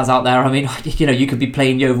Arsenal fans out there. I mean, you could be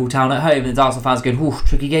playing Yeovil Town at home, and there's Arsenal fans going, "Ooh,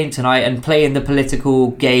 tricky game tonight," and playing the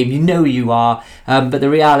political game. You are, but the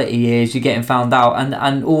reality is you're getting found out.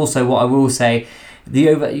 And also, what I will say, the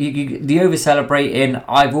over celebrating,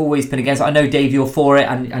 I've always been against. I know, Dave, you're for it,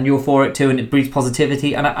 and you're for it too, and it breeds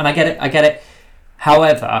positivity, and I get it.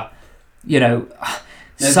 However,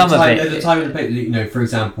 There's a time in the for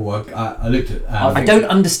example, I looked at. I don't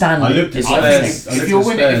understand. I looked at Spurs. If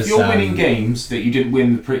you're winning games that you didn't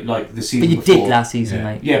win the season. But you before, did last season,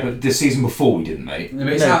 mate. Yeah, but the season before we didn't, mate.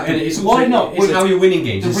 Why not? It's how you're winning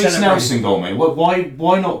games. The Reece Nelson goal, mate.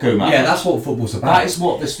 Why not go mad? Yeah, that's what football's about. That is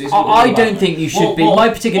what this is. I don't think you should be. My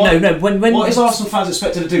particular when what is Arsenal fans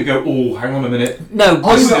expected to do? Go, oh, hang on a minute. No,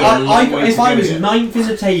 if I was ninth in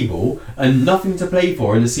the table and nothing to play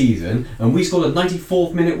for in the season, and we scored a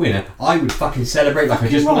 94th minute winner, I would fucking celebrate like I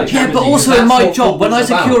just won a Champions League. Yeah, but also in my job, when I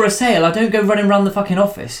secure a sale, I don't go running around the fucking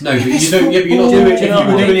office. No, but you don't. You're not doing it. If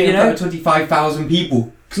you were doing it in front of 25,000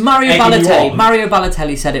 people. Mario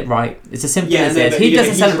Balotelli said it right. It's as simple as this. He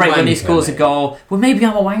doesn't celebrate when he scores a goal. Well, maybe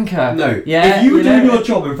I'm a wanker. No. Yeah. If you were doing your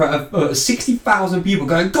job in front of 60,000 people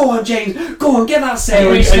going, "Go on, James, go on, get that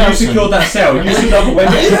sale," and you secured that sale, you stood up and went,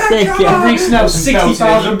 "Yeah, Reece Nelson."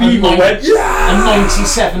 60,000 people went, "Yeah!" A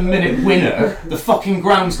 97-minute winner. The fucking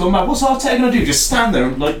ground's gone mad. What's Arteta going to do? Just stand there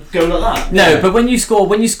and go like that? No, but when you score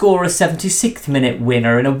a 76th minute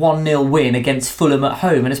winner in a 1-0 win against Fulham at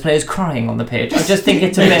home and his players crying on the pitch, I just think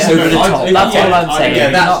it's a bit over the top. That's all I'm saying.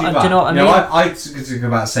 Yeah, do you know what I mean? I was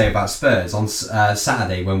about to say about Spurs on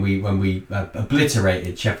Saturday when we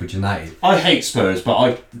obliterated Sheffield United. I hate Spurs,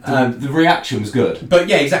 but the reaction was good. But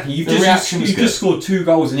yeah, exactly. You've just scored 2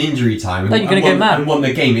 goals in injury time and won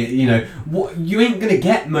the game. You ain't going to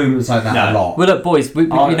get moments like that a lot. Well, look, boys, we're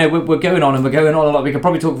going on a lot. We could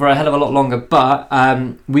probably talk for a hell of a lot longer, but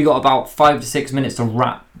we got about 5 to 6 minutes to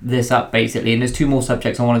wrap this up, basically, and there's 2 more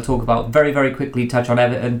subjects I want to talk about very, very quickly. Touch on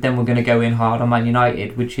Everton, then we're going to go in hard on Man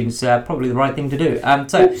United, which is probably the right thing to do.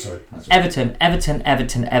 Everton.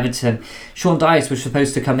 Sean Dyche was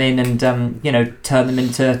supposed to come in and turn them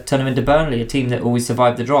into Burnley, a team that always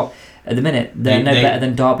survived the drop. At the minute, they're no better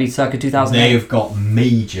than Derby circa 2008. They have got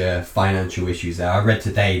major financial issues there. I read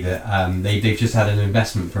today that they've just had an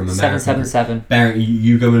investment from America. 777.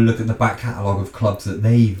 You go and look at the back catalogue of clubs that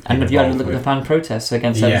they've. And have you had a look at the fan protests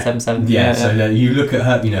against 777? Yeah. So you look at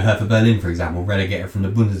Hertha Berlin, for example, relegated from the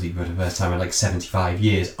Bundesliga for the first time in 75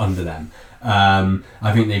 years under them.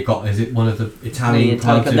 I think they've got. Is it one of the Italian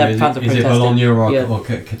clubs? Is it Bologna or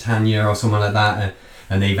Catania or someone like that?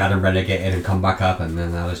 and they've had them relegated and come back up, and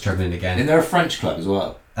then now they're struggling again. And they're a French club as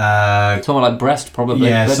well. Someone like Brest, probably.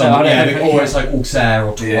 Yeah, but or it's like Auxerre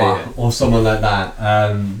or Troyes or someone like that.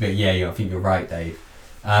 But yeah, I think you're right, Dave.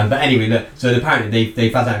 But anyway, look. So apparently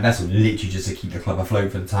they've had that investment literally just to keep the club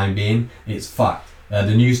afloat for the time being. It's fucked.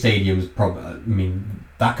 The new stadium's probably. I mean,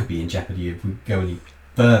 that could be in jeopardy if we go any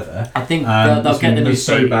further. I think they'll get the new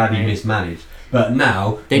so badly mismanaged. But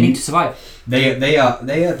now they need to survive. They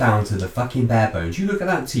are down to the fucking bare bones. You look at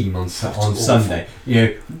that team on Sunday. You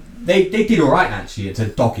know, they did all right actually. It's a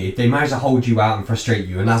dogged. They managed to hold you out and frustrate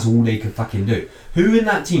you, and that's all they could fucking do. Who in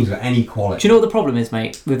that team's got any quality? Do you know what the problem is,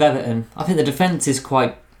 mate? With Everton, I think the defence is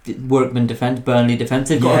quite workman defence, Burnley defence.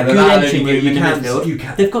 They've got a good entry room in the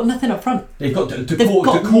midfield. They've got nothing up front. They've got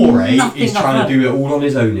Decore is trying to do it all on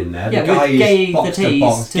his own in there. Yeah, the guy with Gay, is box to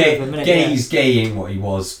box. Gay's Gay ain't what he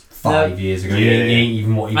was 5 years ago. He ain't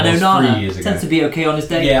even what he was 3 years ago. Tends to be okay on his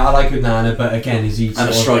day. Yeah, I like Onana, but again, is he and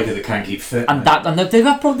a striker that can't keep fit? And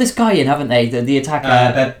they've brought this guy in, haven't they? The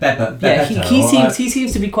attacker. He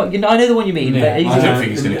seems to be quite. You know, I know the one you mean. Yeah. But I don't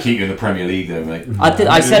think he's going to keep you in the Premier League, though, mate.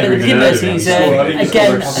 I said at the beginning of the season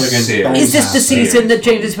again. Is this the season that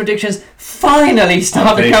James's predictions finally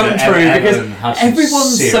start to come true? Because everyone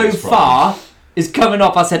so far is coming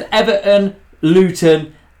up. I said Everton,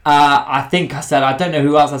 Luton. I think I said, I don't know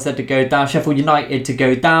who else I said to go down. Sheffield United to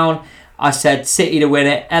go down. I said City to win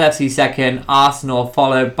it, LFC second, Arsenal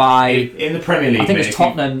followed by... In the Premier League, I think it's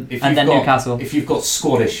Tottenham and then Newcastle. If you've got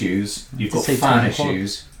squad issues, you've got fan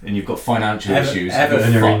issues, and you've got financial issues...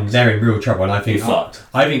 Everton they're in real trouble, and I think... fucked.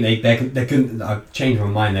 I think they're going... I've changed my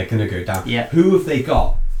mind, they're going to go down. Yeah. Who have they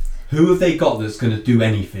got? Who have they got that's going to do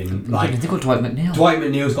anything? Like they've got Dwight McNeil. Dwight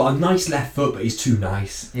McNeil's got a nice left foot, but he's too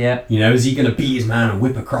nice. Yeah. You know, is he going to beat his man and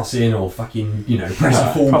whip a cross in, or fucking, you know, press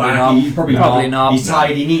a full back? He's probably not. He's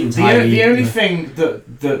tidy, neat and tidy. The only thing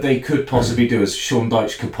that they could possibly do is Sean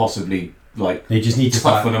Dyche could possibly they just need to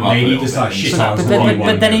toughen them up. They need to start shit out.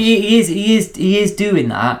 But then he is doing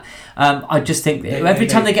that. I just think every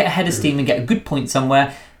time they get ahead of steam and get a good point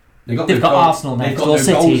somewhere. They've got Arsenal next or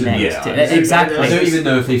City next. Exactly. I don't even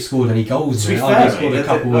know if they've scored any goals. They scored a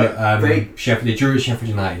couple at Sheffield. They drew Sheffield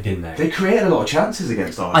United, didn't they? They created a lot of chances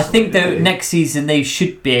against Arsenal. I think though next season they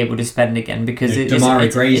should be able to spend again because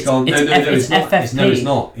Damari Gray's gone. No, it's not. FFP. No, it's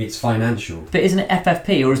not. It's financial. But isn't it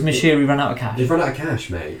FFP or has Mashiri run out of cash? They've run out of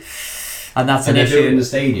cash, mate. And that's an they're issue. building the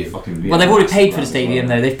stadium. Well, they've already paid for the stadium,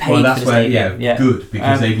 though. They've paid for the stadium. Yeah, good,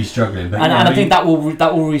 because they'd be struggling. But and I think that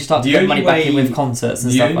will restart to get money back in with concerts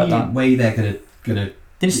and stuff like that. The only way they're gonna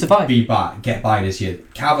get by this year,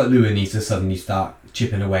 Calvert-Lewin needs to suddenly start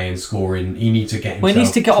chipping away and scoring. He needs to get himself. Well, he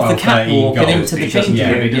needs to get off the catwalk and into the changing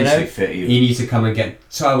room. You know, he needs to come and get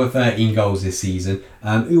 12 or 13 goals this season.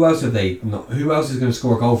 Who else have they? Who else is going to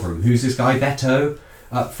score a goal for him? Who's this guy? Beto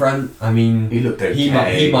up front. I mean, he looked okay.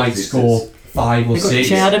 He might score 5 or 6. They got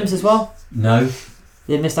Che Adams as well. No,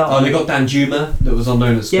 they missed out. Oh, they got Dan Juma that was on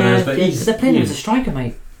loan at Spurs, but they're playing him as a striker,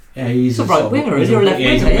 mate. Yeah, he's a right winger, is he? Or a left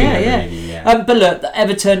winger? Yeah. But look,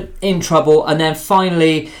 Everton in trouble, and then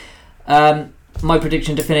finally, my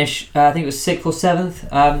prediction to finish, I think it was 6th or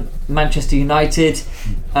 7th. Manchester United,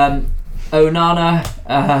 Onana,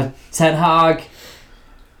 Ten Hag.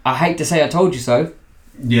 I hate to say I told you so.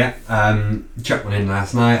 Yeah, chucked one in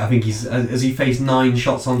last night. I think has he faced 9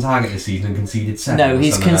 shots on target this season and conceded 7? No,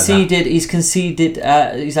 he's conceded. He's conceded.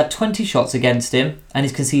 He's had 20 shots against him, and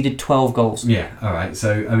he's conceded 12 goals. Yeah, all right.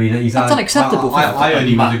 So I mean, that's unacceptable. I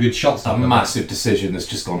only was a good shot stopper. A massive decision that's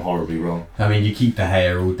just gone horribly wrong. I mean, you keep De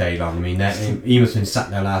Gea all day long. I mean, he must have been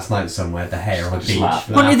sat there last night somewhere. De Gea on a beach.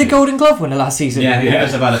 Wasn't he the Golden Glove winner last season? Yeah, he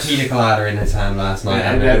must have had a pina colada in his hand last night.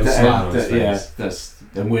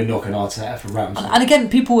 And we're knocking Arteta for Ramsey. And again,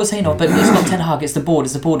 people were saying, "Oh, but it's not Ten Hag. It's the board.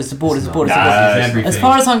 It's the board. It's the board. It's the board. It's the board." As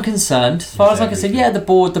far as I'm concerned, yeah, the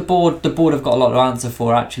board have got a lot to answer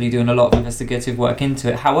for. Actually, doing a lot of investigative work into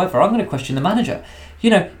it. However, I'm going to question the manager. You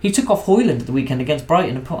know, he took off Højlund at the weekend against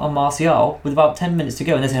Brighton and put on Martial with about 10 minutes to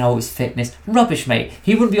go, and they're saying, "Oh, it's fitness." Rubbish, mate.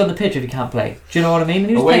 He wouldn't be on the pitch if he can't play. Do you know what I mean? And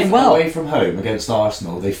he was playing well. Away from home against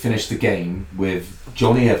Arsenal, they finished the game with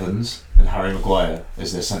Johnny Evans and Harry Maguire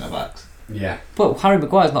as their centre backs. Yeah. Well, Harry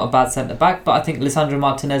Maguire's not a bad centre back, but I think Lisandro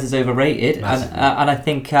Martinez is overrated, and I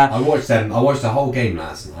think I watched the whole game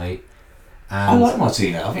last night. I like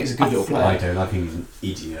Martinez. I think he's a good little player. I don't. I think he's an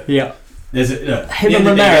idiot. Yeah. Him and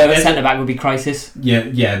Romero at centre back would be crisis.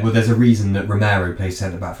 Yeah. Well, there's a reason that Romero plays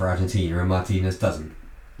centre back for Argentina and Martinez doesn't.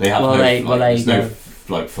 They have no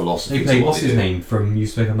philosophy. They play what's his name from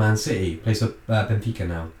used to play for Man City. Plays for Benfica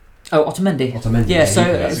now. Oh, Otamendi. Yeah,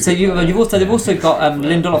 so they've also got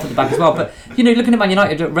Lindelof at the back as well. But looking at Man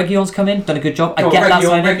United, Reguilon's come in, done a good job. I get that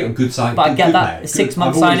signing, good sign, but I get that player. 6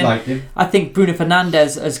 month signing. I think Bruno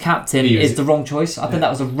Fernandes as captain is the wrong choice. I think that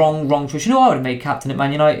was a wrong choice. You know, I would have made captain at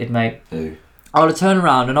Man United, mate. I would have turned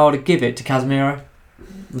around and I would have give it to Casemiro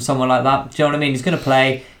or someone like that. Do you know what I mean? He's going to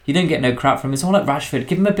play. You don't get no crap from him. It's all like Rashford.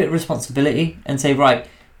 Give him a bit of responsibility and say, right,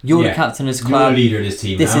 you're the captain of this club. You're the leader of this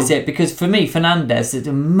team. This is it. Because for me, Fernandes is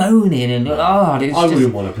moaning and I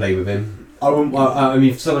wouldn't want to play with him. I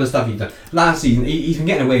mean, some of the stuff he's done last season, he's been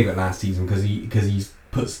getting away with it last season because he's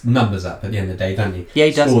puts numbers up at the end of the day, doesn't he? Yeah,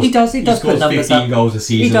 he does. He does put numbers up. 15 goals a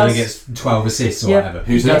season and he gets 12 assists or whatever.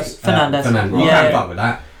 Who's that? Fernandes. You can't fuck with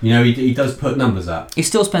that. You know, he does put numbers up. He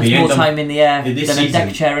still spends more time in the air than a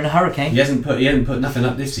deck chair in a hurricane. He hasn't put nothing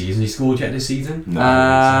up this season. He scored yet this season?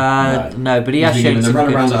 No, but he has shown some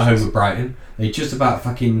run around at home with Brighton. They just about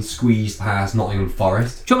fucking squeezed past Nottingham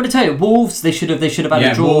Forest. Do you want me to tell you, Wolves? They should have had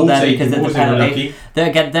a draw there because of the penalty.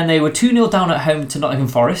 Then they were 2-0 down at home to Nottingham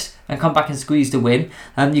Forest and come back and squeezed a win.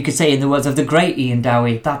 You could say, in the words of the great Ian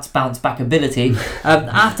Dowie, that's bounce back ability.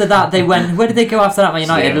 After that, they went. Where did they go after that? Man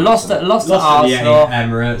United lost at Arsenal.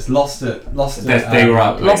 Emirates. Lost at. They were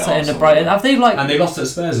out. Lost at in Brighton. And they lost at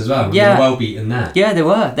Spurs as well. Yeah, they were well beaten there. Yeah, they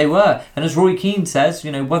were. And as Roy Keane says,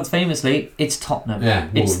 once famously, it's Tottenham. Yeah,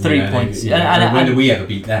 it's 3 points. When did we ever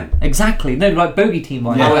beat them? Exactly. No, like bogey team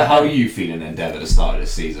wise. How are you feeling then, Dev, at the start of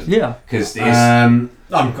this season? Yeah, because I'm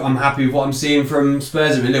happy with what I'm seeing from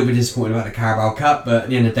Spurs. I'm a little bit disappointed about the Carabao Cup, but at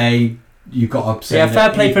the end of the day, you've got to say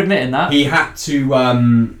fair play for admitting that. He had to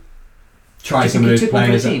try some of those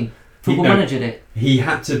players. Football Manager did. He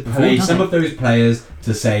had to play some of those players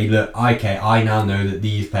to say, look, okay, I now know that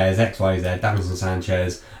these players X, Y, Z, Davinson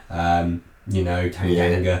Sanchez,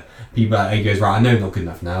 Tanganga, people like he goes, right, I know I'm not good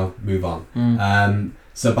enough now, move on.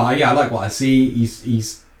 But I like what I see.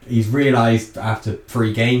 He's realised after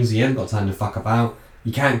 3 games he hasn't got time to fuck about.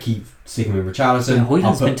 You can't keep sticking with Richarlison. Yeah,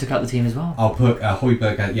 Højlund's been took out the team as well. I'll put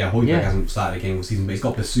Højbjerg. Højbjerg hasn't started a game all season, but he's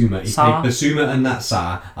got Basuma. Basuma and that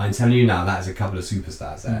Sarr. I'm telling you now, that is a couple of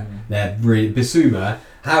superstars there. They're really Basuma.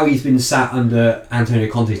 How he's been sat under Antonio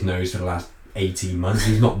Conte's nose for the last 18 months.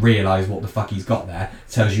 He's not realised what the fuck he's got there.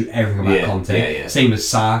 Tells you everything about Conte. Yeah. Same as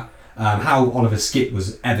Sarr. How Oliver Skip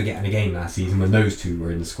was ever getting a game last season when those two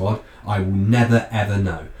were in the squad, I will never ever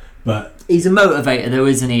know. But he's a motivator though,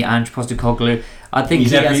 isn't he, Ange Postecoglou? I think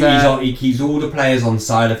he keeps all the players on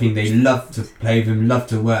side. I think they love to play with him, love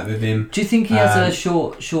to work with him. Do you think he has a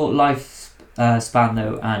short life span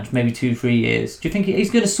though, Ange? Maybe 2-3 years. Do you think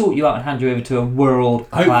he's going to sort you out and hand you over to a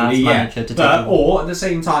world class manager to take over? Or at the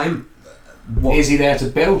same time, is he there to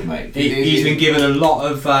build, mate? He's been given a lot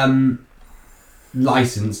of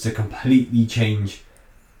license to completely change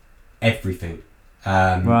everything.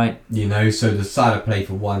 Right. So the side of play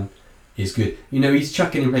for one is good. He's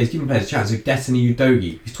chucking in players, giving players a chance. So Destiny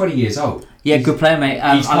Udogie, he's 20 years old. Yeah, good player, mate.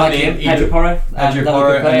 I like him. Pedro Porro.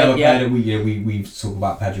 Another player that we've talked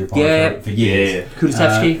about Pedro Porro for years.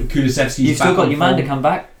 Kulusevski. You've still got your man to come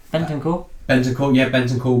back. Bentancur.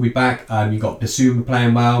 Bentancur will be back. You've got Basuma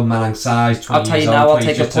playing well. Malang Sarr, 20 I'll tell you now, I'll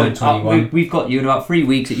take a point. We've got you in about 3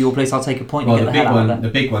 weeks at your place. I'll take a point and get the hell out of the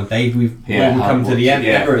big one, Dave. We'll come to the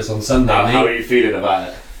Emirates on Sunday. How are you feeling about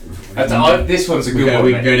it? This one's a good one.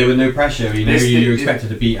 We can go there with no pressure. You're expected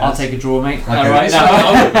to beat us. I'll take a draw, mate.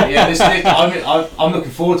 I'm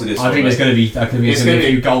looking forward to this. I think there's going to be a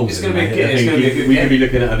few goals. It's going to be good. We could be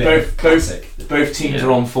looking at a bit of classic. Both teams are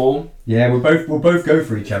on form. Yeah, we'll both go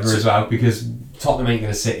for each other as well because Tottenham ain't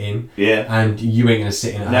going to sit in. Yeah. And you ain't going to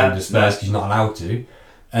sit in at home to Spurs because you're not allowed to.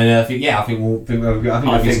 And I think we'll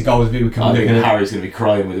get some goals. I think Harry's going to be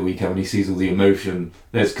crying with the weekend when he sees all the emotion.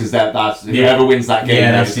 Because that's whoever wins that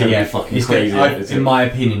game, it's going to be fucking crazy. In my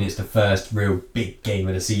opinion, it's the first real big game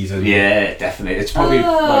of the season. Yeah, definitely. It's probably.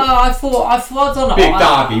 I thought I don't know. Big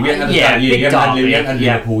derby. We haven't had big derby. You haven't had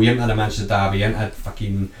Liverpool. You haven't had a Manchester derby. You haven't had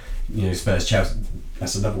fucking Spurs Chelsea.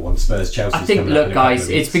 That's another one. Spurs Chelsea. I think. Look, guys,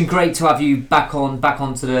 it's been great to have you back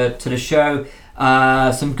onto the show.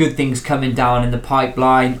 Some good things coming down in the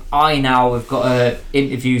pipeline. I now have got to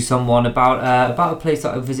interview someone about a place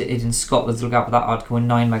that I visited in Scotland. So look out for that article in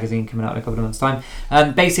 9 magazine coming out in a couple of months' time.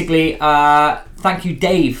 Basically, thank you,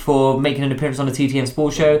 Dave, for making an appearance on the TTM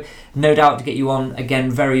Sports Show. No doubt to get you on again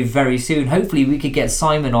very, very soon. Hopefully, we could get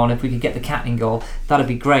Simon on. If we could get the cat in goal, that'd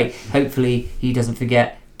be great. Hopefully, he doesn't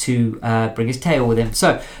forget to bring his tail with him.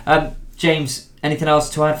 So, James, anything else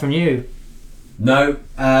to add from you? No,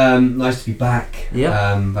 nice to be back.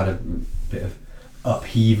 Yeah. Had a bit of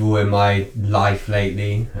upheaval in my life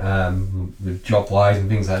lately, with job wise and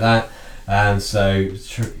things like that, and so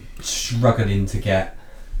struggling to get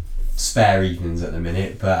spare evenings at the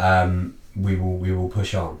minute, but we will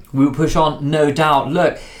push on. We will push on, no doubt.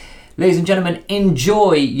 Look, ladies and gentlemen,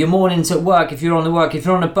 enjoy your mornings at work, if you're on the work, if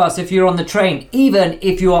you're on a bus, if you're on the train, even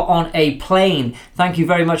if you are on a plane. Thank you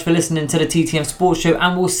very much for listening to the TTM Sports Show,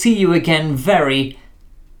 and we'll see you again very,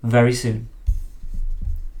 very soon.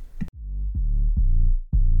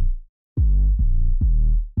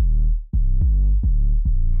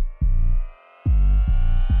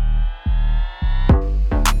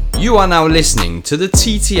 You are now listening to the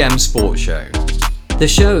TTM Sports Show. The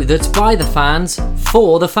show that's by the fans,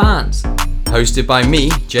 for the fans. Hosted by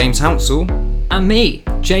me, James Hounsell. And me,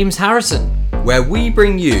 James Harrison. Where we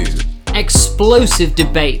bring you explosive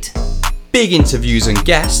debate, big interviews and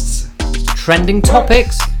guests, trending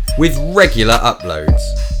topics, with regular uploads.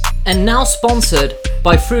 And now sponsored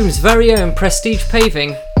by Froome's very own Prestige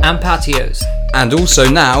Paving and Patios. And also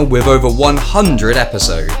now with over 100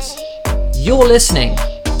 episodes. You're listening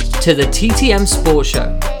to the TTM Sports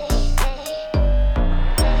Show.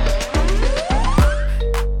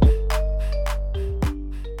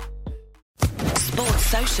 Sports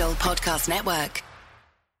Social Podcast Network.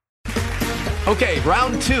 Okay,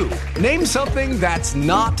 round 2. Name something that's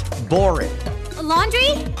not boring. A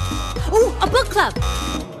laundry? Ooh, a book club.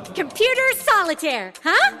 Computer solitaire,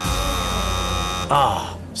 huh?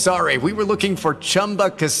 Ah, sorry, we were looking for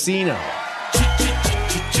Chumba Casino.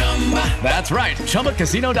 That's right.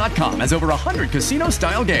 ChumbaCasino.com has over 100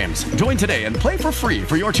 casino-style games. Join today and play for free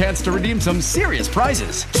for your chance to redeem some serious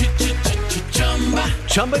prizes.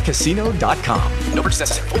 ChumbaCasino.com. No purchase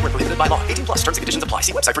necessary. Void where prohibited by law. 18+ terms and conditions apply.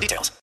 See website for details.